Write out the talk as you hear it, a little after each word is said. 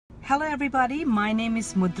Hello everybody, my name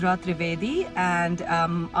is Mudra Trivedi and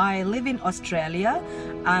I live in Australia.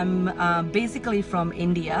 I'm basically from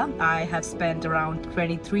India. I have spent around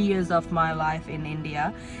 23 years of my life in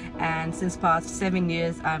India, and since past 7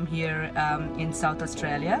 years I'm here in South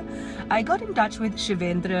Australia. I got in touch with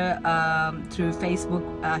Shivendra through Facebook,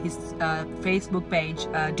 his Facebook page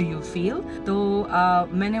Do You Feel? तो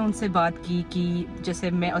मैंने उनसे बात की कि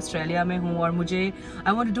जैसे मैं Australia में हूँ और मुझे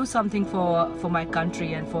I want to do something for my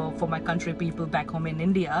country and for my country people back home in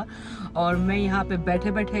India, और मैं यहाँ पे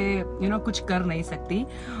बैठे बैठे कुछ कर नहीं सकती,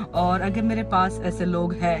 और अगर मेरे पास ऐसे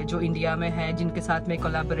लोग हैं जो इंडिया में हैं जिनके साथ मैं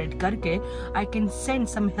कोलैबोरेट करके I can send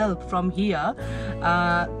some help from here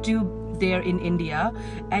to there in India,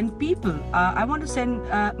 and people I want to send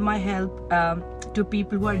my help to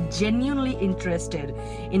people who are genuinely interested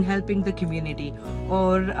in helping the community.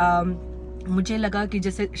 और मुझे लगा कि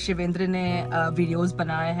जैसे शिवेंद्र ने वीडियोस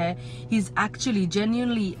बनाए हैं, he is actually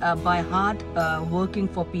genuinely by heart working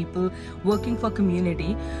for people, working for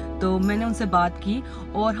community. तो मैंने उनसे बात की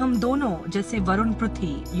और हम दोनों, जैसे वरुण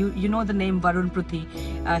पृथ्वी, you know the name Varun Prithvi,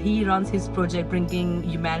 he runs his project bringing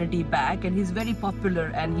humanity back and he's very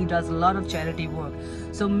popular and he does a lot of charity work.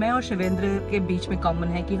 So मैं और शिवेंद्र के बीच में कॉमन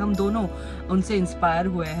है कि हम दोनों उनसे इंस्पायर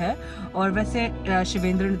हुए हैं. और वैसे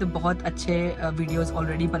शिवेंद्र ने तो बहुत अच्छे वीडियोस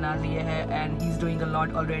ऑलरेडी बना लिए हैं and he's doing a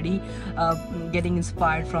lot already, getting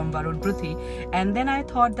inspired from Varun Pruthi. And then I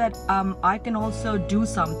thought that I can also do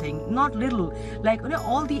something, not little, like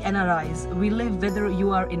all the NRIs we live, whether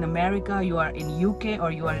you are in America, you are in UK,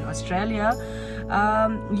 or you are in Australia,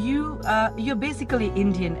 you're basically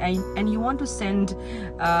Indian and you want to send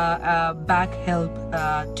back help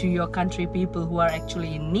to your country people who are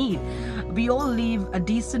actually in need. We all live a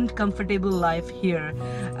decent, comfortable life here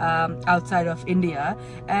outside of India,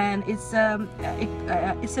 and it's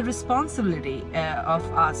a responsibility of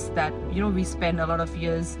us that we spend a lot of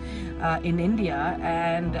years in India,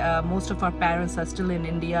 and most of our parents are still in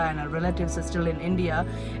India and our relatives are still in India,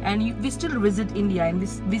 and we still visit India and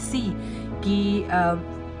we see ki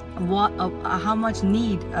how much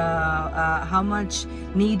need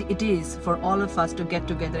it is for all of us to get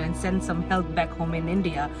together and send some help back home in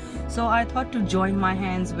India. So I thought to join my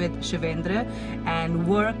hands with Shivendra and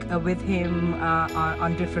work with him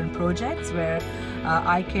on different projects where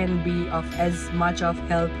I can be of as much of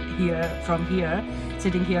help from here,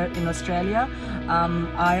 sitting here in Australia.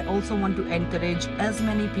 I also want to encourage as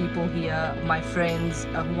many people here, my friends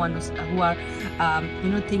who are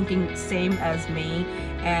thinking same as me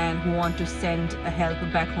and who want to send help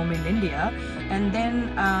back home in India. And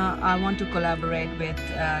then I want to collaborate with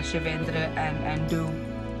Shivendra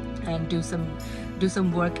and do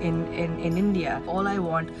some work in India. All I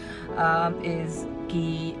want is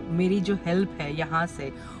कि मेरी जो help है यहाँ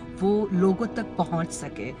से वो लोगों तक पहुँच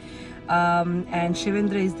सके. And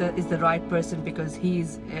Shivendra is the right person because he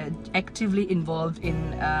is actively involved in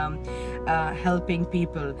helping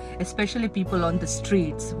people, especially people on the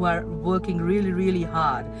streets who are working really, really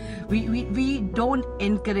hard. We don't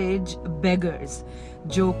encourage beggars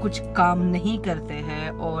जो कुछ काम नहीं करते हैं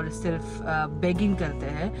और सिर्फ begging करते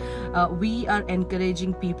हैं. We are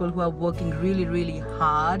encouraging people who are working really, really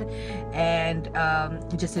hard and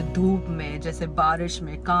जैसे धूप में, जैसे बारिश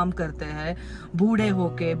में काम करते हैं, बूढ़े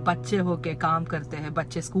होके, बच्चे होके काम करते हैं,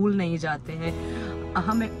 बच्चे स्कूल नहीं जाते हैं.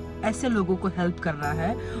 हमें ऐसे लोगों को हेल्प करना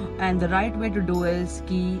है. And the right way to do is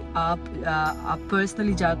कि आप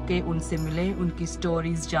पर्सनली जाके उनसे मिलें, उनकी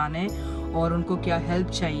स्टोरीज जानें और उनको क्या हेल्प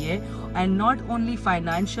चाहिए. And not only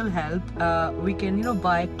financial help, we can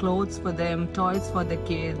buy clothes for them, toys for the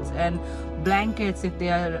kids and blankets if they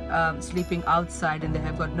are sleeping outside and they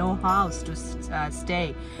have got no house to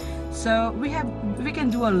stay. So we can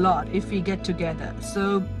do a lot if we get together. So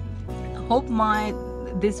hope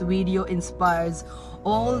this video inspires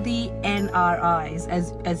all the NRIs,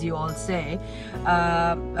 as you all say,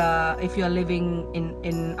 if you are living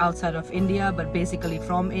in outside of India but basically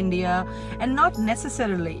from India, and not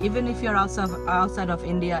necessarily even if you're outside of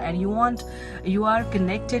India and you are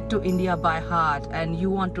connected to India by heart and you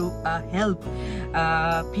want to help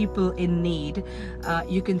people in need,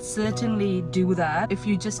 you can certainly do that. If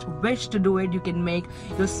you just wish to do it, you can make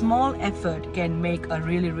your small effort can make a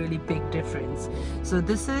really, really big difference. So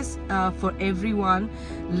this is for everyone.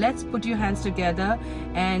 Let's put your hands together,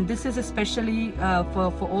 and this is especially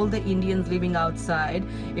for all the Indians living outside.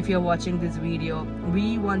 If you're watching this video,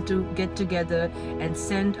 we want to get together and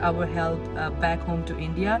send our help back home to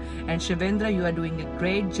India. And Shivendra, you are doing a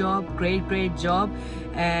great job, great job,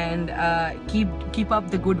 and keep up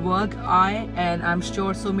the good work. I'm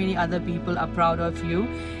sure so many other people are proud of you,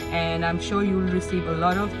 and I'm sure you will receive a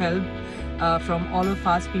lot of help from all of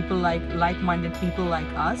us, people like-minded people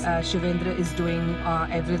like us. Shivendra is doing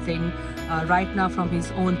everything right now from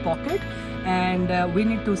his own pocket, and we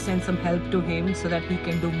need to send some help to him so that he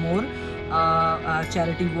can do more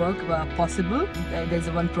charity work possible. There's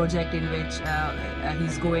one project in which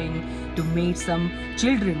he's going to meet some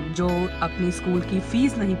children जो अपनी school की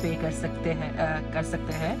fees नहीं पे कर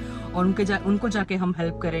सकते हैं और उनको जाके हम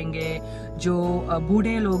हेल्प करेंगे. जो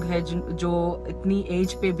बूढ़े लोग हैं जो इतनी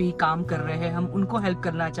एज पे भी काम कर रहे हैं, हम उनको हेल्प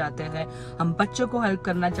करना चाहते हैं. हम बच्चों को हेल्प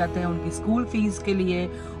करना चाहते हैं उनकी स्कूल फीस के लिए,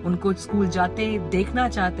 उनको स्कूल जाते देखना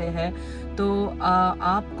चाहते हैं. तो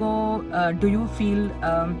आपको डू यू फील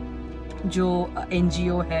जो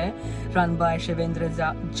NGO है run by Shivendra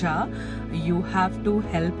Jha, you have to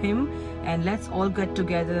help him and let's all get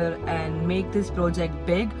together and make this project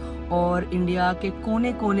big. और इंडिया के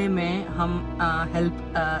कोने कोने में हम हेल्प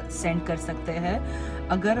सेंड कर सकते हैं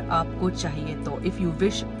अगर आपको चाहिए तो. If you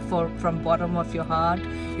wish from bottom of your heart,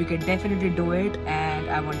 you can definitely do it, and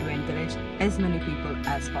I want to encourage as many people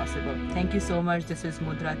as possible. Thank you so much. This is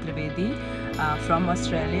Mudra Trivedi from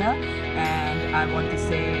Australia, and I want to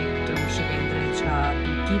say to Shivendra Jha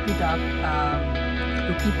to keep it up,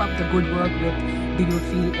 to keep up the good work with Do You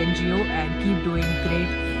Feel NGO, and keep doing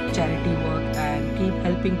great charity work and keep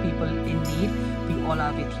helping people in need. We all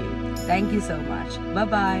are with you. Thank you so much. Bye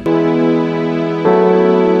bye.